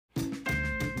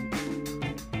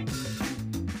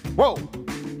Whoa,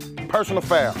 personal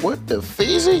foul. What the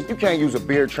feezy? You can't use a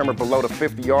beard trimmer below the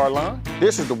 50-yard line.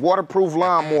 This is the waterproof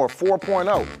lawnmower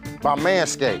 4.0 by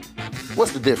Manscaped.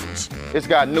 What's the difference? It's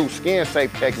got new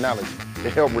skin-safe technology to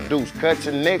help reduce cuts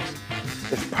and nicks.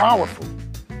 It's powerful,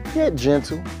 yet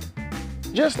gentle,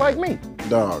 just like me.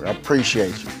 Dog, I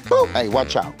appreciate you. Boop. Hey,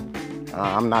 watch out.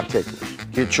 I'm not ticklish.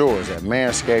 Get yours at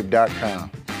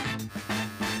manscaped.com.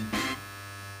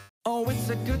 Oh, it's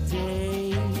a good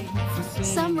day.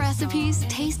 Some recipes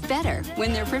taste better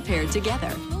when they're prepared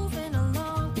together.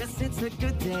 Yes, it's a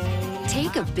good day.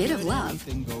 Take a bit of love,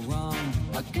 Nothing go wrong.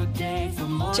 A good day for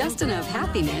more. just enough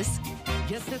happiness,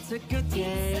 Yes, it's a good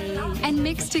day. and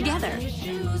mix together.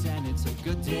 Issues, and it's a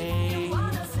good day.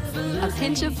 A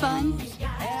pinch of fun,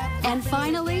 and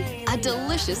finally, a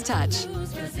delicious touch.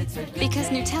 Because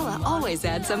Nutella always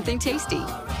adds something tasty.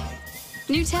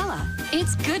 Nutella,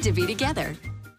 it's good to be together.